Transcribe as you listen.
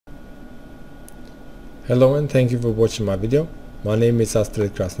Hello and thank you for watching my video. My name is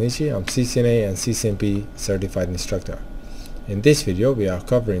Astrid Krasniqi. I'm CCNA and CCNP certified instructor. In this video we are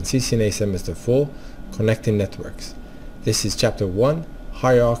covering CCNA Semester 4 Connecting Networks. This is Chapter 1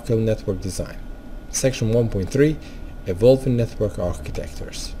 Hierarchical Network Design. Section 1.3 Evolving Network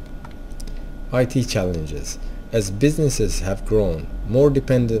Architectures. IT challenges. As businesses have grown more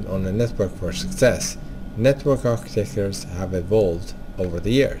dependent on a network for success, network architectures have evolved over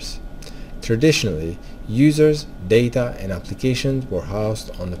the years. Traditionally, users, data, and applications were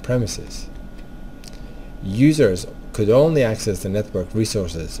housed on the premises. Users could only access the network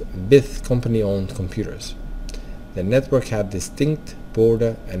resources with company-owned computers. The network had distinct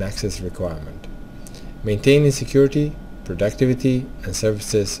border and access requirement. Maintaining security, productivity, and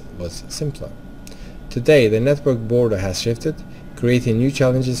services was simpler. Today, the network border has shifted, creating new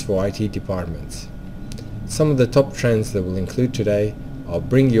challenges for IT departments. Some of the top trends that we'll include today are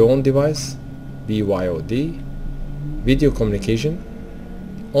bring your own device, BYOD, video communication,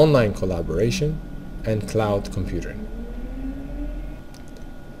 online collaboration, and cloud computing.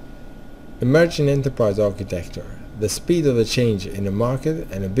 Emerging enterprise architecture. The speed of the change in a market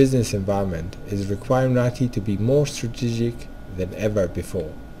and a business environment is requiring IT to be more strategic than ever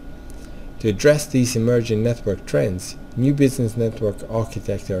before. To address these emerging network trends, new business network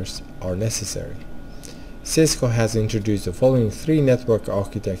architectures are necessary. Cisco has introduced the following three network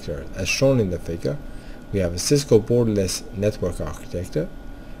architectures as shown in the figure. We have a Cisco Borderless network architecture,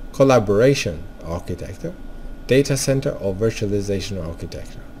 collaboration architecture, data center or virtualization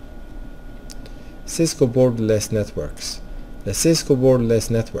architecture. Cisco Borderless networks. The Cisco Borderless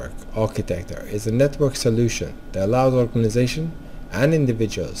network architecture is a network solution that allows organizations and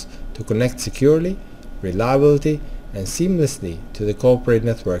individuals to connect securely, reliably, and seamlessly to the corporate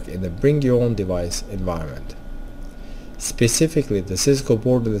network in the bring-your-own-device environment. Specifically, the Cisco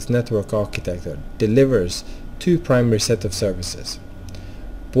Borderless network architecture delivers two primary sets of services.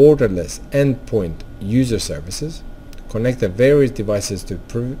 Borderless endpoint user services connect the various devices to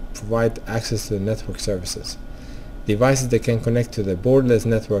provide access to the network services. Devices that can connect to the borderless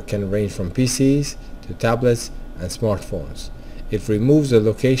network can range from PCs to tablets and smartphones. It removes the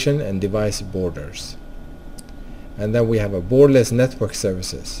location and device borders. And then we have a borderless network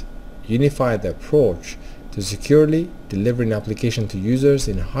services, unified approach to securely delivering application to users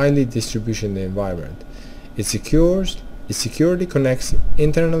in a highly distributed environment. It securely connects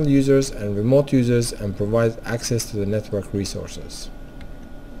internal users and remote users and provides access to the network resources.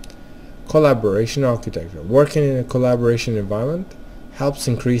 Collaboration architecture. Working in a collaboration environment helps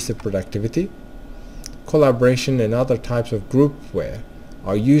increase the productivity. Collaboration and other types of groupware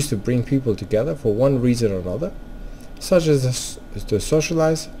are used to bring people together for one reason or another, such as to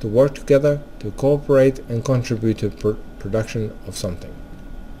socialize, to work together, to cooperate and contribute to production of something.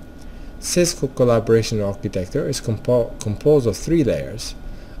 Cisco collaboration architecture is composed of three layers: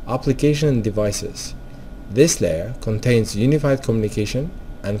 application and devices. This layer contains unified communication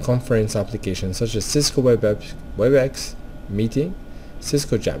and conference applications such as Cisco WebEx, Meeting,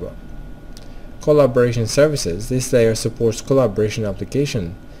 Cisco Jabber. Collaboration services. This layer supports collaboration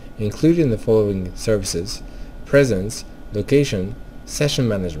application, including the following services: presence, location, session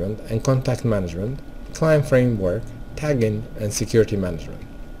management and contact management, client framework, tagging, and security management.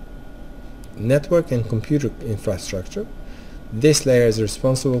 Network and computer infrastructure. This layer is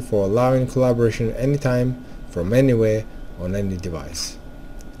responsible for allowing collaboration anytime, from anywhere, on any device.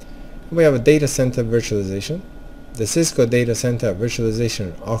 We have a data center virtualization. The Cisco Data Center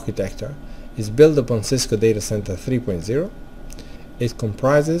Virtualization architecture is built upon Cisco Data Center 3.0. It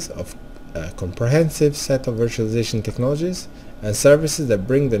comprises of a comprehensive set of virtualization technologies and services that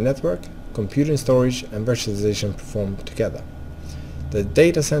bring the network, computing, storage, and virtualization performed together. The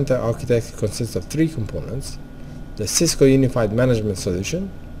data center architecture consists of three components: the Cisco Unified Management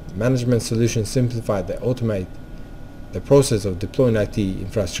Solution. Management solution simplifies and automate the process of deploying IT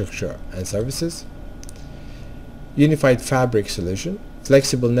infrastructure and services. Unified Fabric Solution.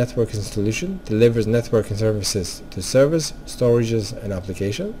 Flexible networking solution delivers networking services to servers, storages, and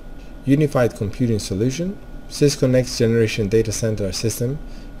applications. Unified Computing Solution. Cisco Next Generation Data Center System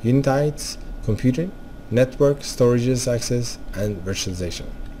unites computing, network, storages, access, and virtualization.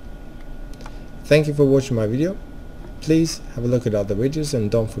 Thank you for watching my video. Please have a look at other videos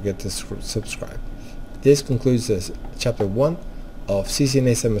and don't forget to subscribe. This concludes Chapter 1 of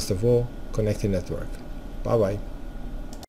CCNA Semester 4 Connecting Network. Bye bye.